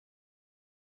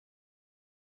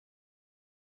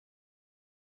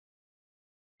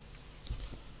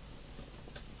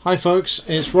Hi folks,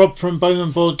 it's Rob from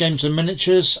Bowman Board Games and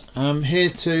Miniatures. I'm here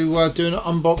to do an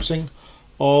unboxing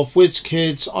of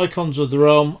Wizkids Icons of the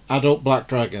Realm Adult Black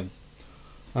Dragon.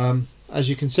 As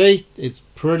you can see, it's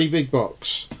a pretty big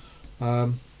box.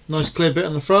 Nice clear bit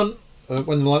on the front.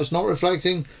 When the light's not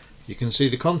reflecting, you can see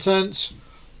the contents.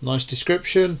 Nice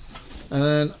description. And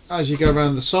then as you go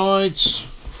around the sides,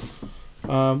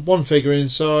 one figure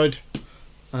inside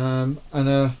and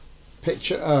a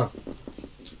picture.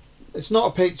 It's not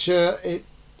a picture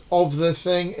of the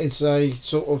thing, it's a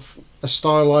sort of a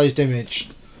stylized image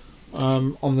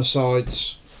on the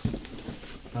sides,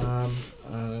 and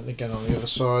again on the other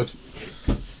side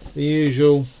the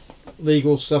usual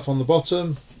legal stuff on the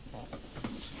bottom,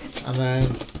 and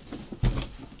then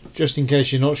just in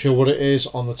case you're not sure what it is,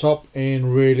 on the top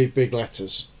in really big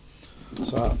letters.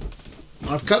 So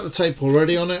I've cut the tape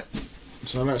already on it,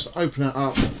 so let's open it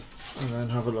up and then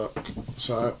have a look.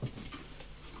 So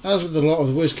as with a lot of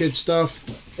the Wizkids stuff,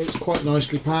 it's quite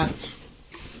nicely packed.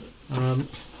 The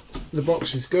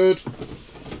box is good.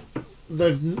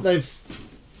 They've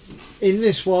in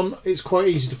this one, it's quite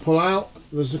easy to pull out.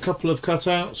 There's a couple of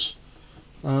cutouts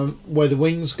where the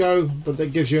wings go, but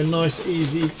that gives you a nice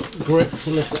easy grip to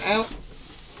lift it out.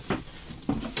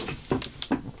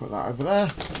 Put that over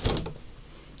there.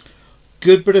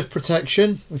 Good bit of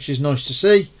protection, which is nice to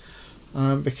see,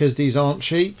 because these aren't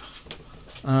cheap.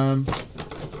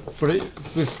 But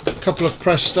with a couple of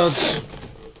press studs,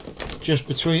 just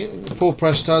between 4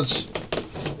 press studs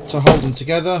to hold them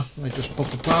together. They just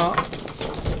pop apart,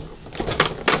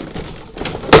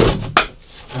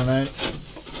 and then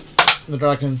the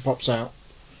dragon pops out.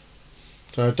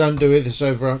 So don't do it this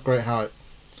over a great height.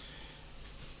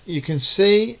 You can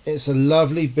see it's a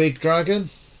lovely big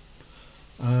dragon.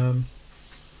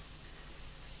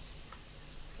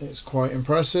 It's quite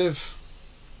impressive.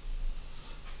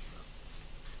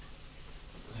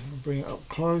 Bring it up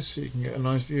close so you can get a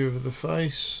nice view of the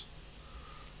face.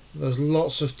 There's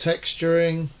lots of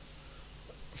texturing,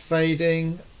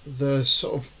 fading. There's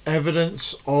sort of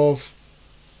evidence of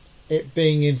it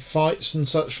being in fights and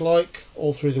such like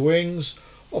all through the wings,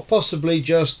 or possibly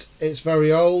just it's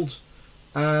very old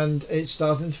and it's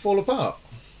starting to fall apart.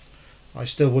 I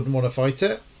still wouldn't want to fight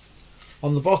it.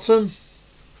 On the bottom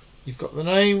you've got the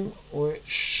name,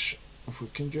 which if we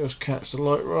can just catch the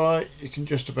light right, you can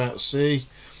just about see.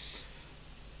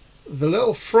 The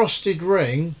little frosted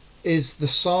ring is the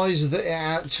size that it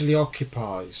actually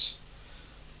occupies,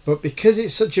 but because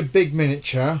it's such a big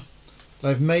miniature,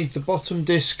 they've made the bottom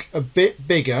disc a bit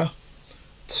bigger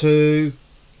to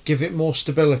give it more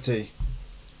stability,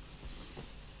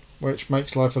 which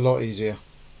makes life a lot easier.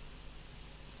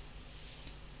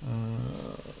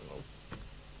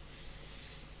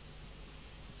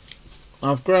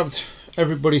 I've grabbed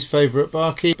everybody's favourite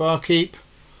barkeep,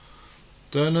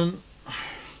 Durnan.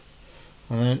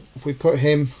 And then if we put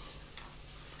him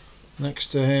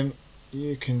next to him,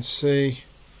 you can see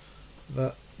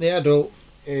that the adult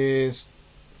is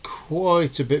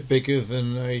quite a bit bigger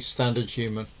than a standard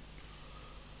human.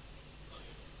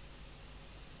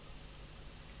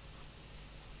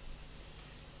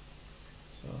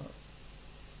 So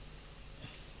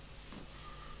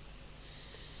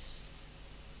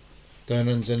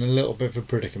Durnan's in a little bit of a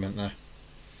predicament there.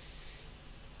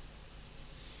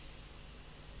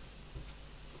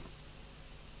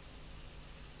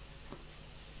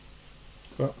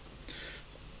 But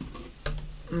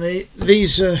the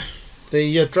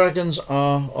dragons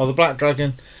or the black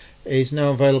dragon is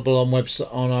now available on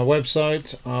our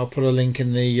website. I'll put a link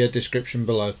in the description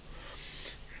below.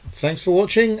 Thanks for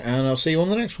watching, and I'll see you on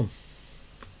the next one.